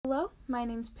Hello, my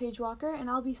name's Paige Walker, and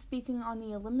I'll be speaking on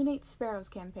the Eliminate Sparrows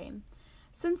campaign.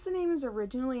 Since the name is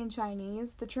originally in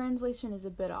Chinese, the translation is a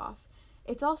bit off.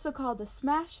 It's also called the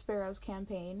Smash Sparrows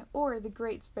campaign, or the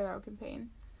Great Sparrow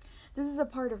campaign. This is a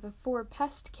part of the Four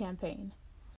Pest campaign.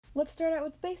 Let's start out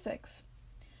with the basics.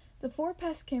 The Four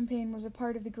Pest campaign was a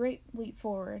part of the Great Leap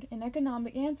Forward, an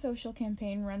economic and social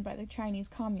campaign run by the Chinese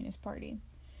Communist Party.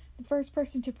 The first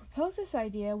person to propose this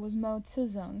idea was Mao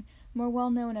Zedong, more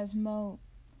well known as Mao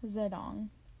Zedong,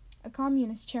 a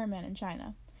communist chairman in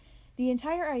China. The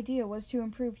entire idea was to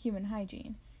improve human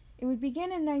hygiene. It would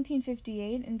begin in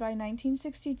 1958, and by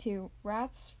 1962,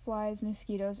 rats, flies,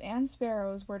 mosquitoes, and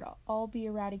sparrows were to all be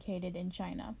eradicated in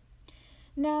China.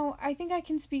 Now, I think I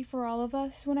can speak for all of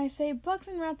us when I say bugs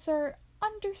and rats are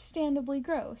understandably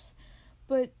gross.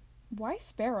 But why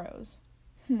sparrows?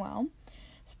 Well,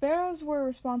 sparrows were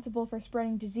responsible for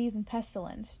spreading disease and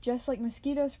pestilence. Just like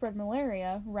mosquitoes spread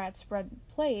malaria, rats spread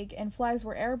plague, and flies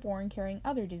were airborne carrying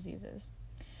other diseases.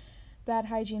 Bad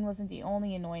hygiene wasn't the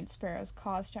only annoyance sparrows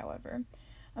caused, however.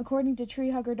 According to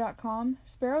treehugger.com,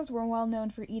 sparrows were well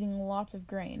known for eating lots of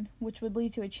grain, which would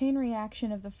lead to a chain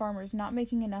reaction of the farmers not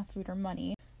making enough food or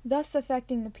money, thus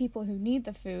affecting the people who need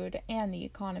the food and the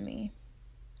economy.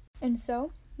 And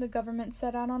so, the government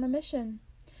set out on a mission.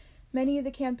 Many of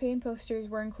the campaign posters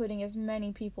were including as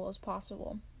many people as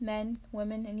possible. Men,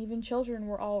 women, and even children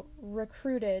were all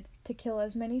recruited to kill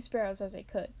as many sparrows as they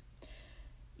could.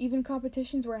 Even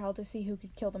competitions were held to see who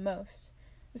could kill the most.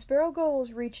 The sparrow goal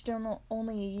was reached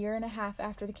only a year and a half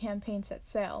after the campaign set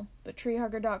sail, but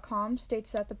treehugger.com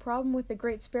states that the problem with the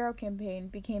Great Sparrow campaign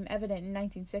became evident in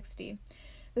 1960.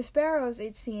 The sparrows,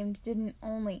 it seemed, didn't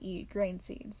only eat grain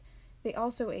seeds. They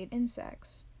also ate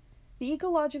insects. The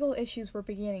ecological issues were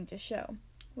beginning to show.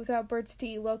 Without birds to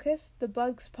eat locusts, the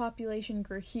bugs' population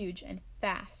grew huge and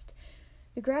fast.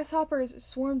 The grasshoppers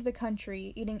swarmed the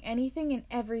country, eating anything and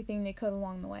everything they could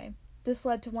along the way. This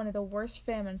led to one of the worst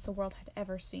famines the world had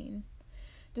ever seen.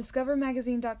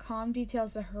 DiscoverMagazine.com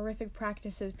details the horrific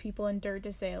practices people endured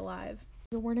to stay alive.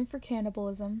 Rewarding for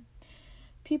cannibalism.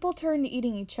 People turned to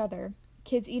eating each other,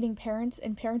 kids eating parents,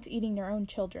 and parents eating their own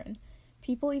children.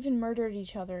 People even murdered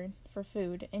each other for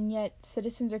food, and yet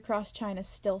citizens across China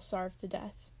still starved to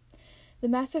death. The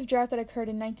massive drought that occurred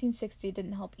in 1960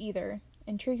 didn't help either,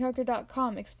 and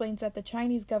treehugger.com explains that the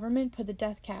Chinese government put the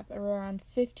death cap at around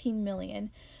 15 million,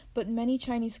 but many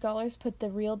Chinese scholars put the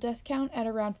real death count at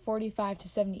around 45 to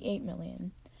 78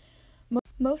 million.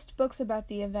 Most books about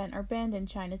the event are banned in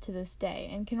China to this day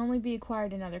and can only be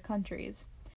acquired in other countries.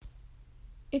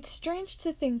 It's strange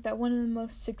to think that one of the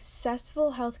most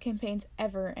successful health campaigns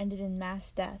ever ended in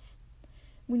mass death.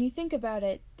 When you think about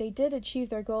it, they did achieve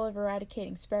their goal of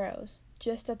eradicating sparrows,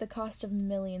 just at the cost of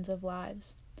millions of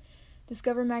lives.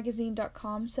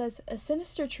 DiscoverMagazine.com says a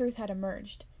sinister truth had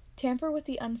emerged. Tamper with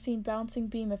the unseen bouncing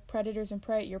beam of predators and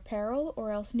prey at your peril,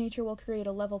 or else nature will create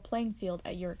a level playing field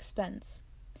at your expense.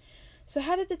 So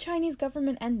how did the Chinese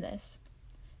government end this?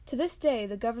 To this day,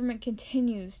 the government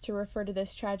continues to refer to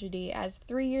this tragedy as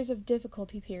 3 years of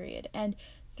difficulty period and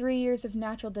 3 years of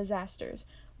natural disasters,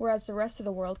 whereas the rest of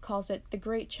the world calls it the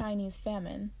Great Chinese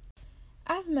Famine.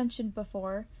 As mentioned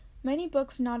before, many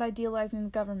books not idealizing the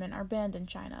government are banned in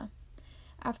China.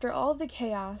 After all of the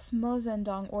chaos, Mao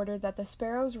Zedong ordered that the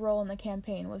sparrow's role in the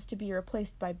campaign was to be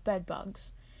replaced by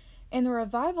bedbugs. In the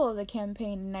revival of the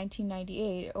campaign in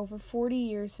 1998, over 40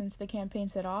 years since the campaign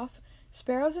set off,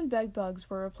 sparrows and bedbugs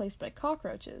were replaced by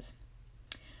cockroaches.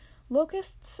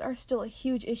 Locusts are still a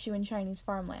huge issue in Chinese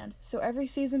farmland, so every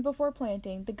season before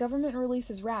planting, the government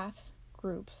releases rafts,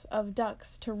 groups, of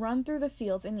ducks to run through the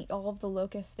fields and eat all of the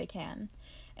locusts they can.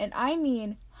 And I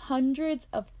mean hundreds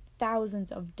of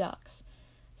thousands of ducks.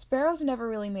 Sparrows never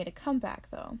really made a comeback,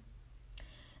 though.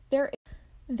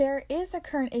 There is a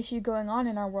current issue going on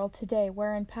in our world today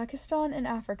where in Pakistan and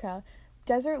Africa,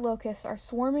 desert locusts are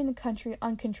swarming the country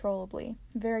uncontrollably,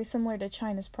 very similar to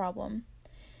China's problem.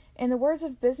 In the words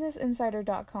of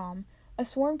BusinessInsider.com, a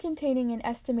swarm containing an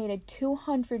estimated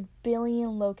 200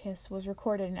 billion locusts was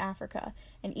recorded in Africa,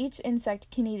 and each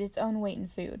insect can eat its own weight in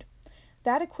food.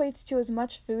 That equates to as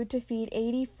much food to feed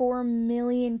 84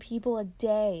 million people a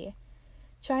day.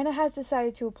 China has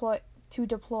decided to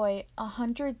deploy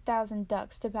 100,000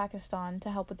 ducks to Pakistan to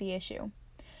help with the issue.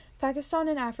 Pakistan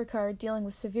and Africa are dealing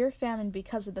with severe famine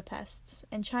because of the pests,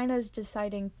 and China is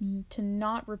deciding to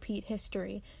not repeat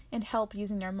history and help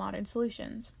using their modern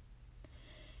solutions.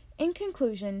 In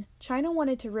conclusion, China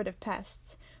wanted to rid of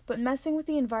pests, but messing with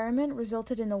the environment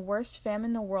resulted in the worst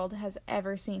famine the world has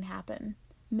ever seen happen.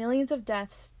 Millions of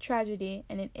deaths, tragedy,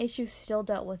 and an issue still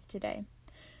dealt with today.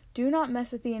 Do not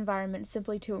mess with the environment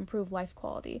simply to improve life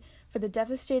quality, for the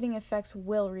devastating effects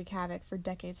will wreak havoc for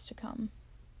decades to come.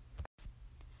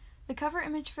 The cover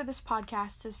image for this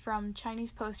podcast is from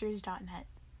ChinesePosters.net.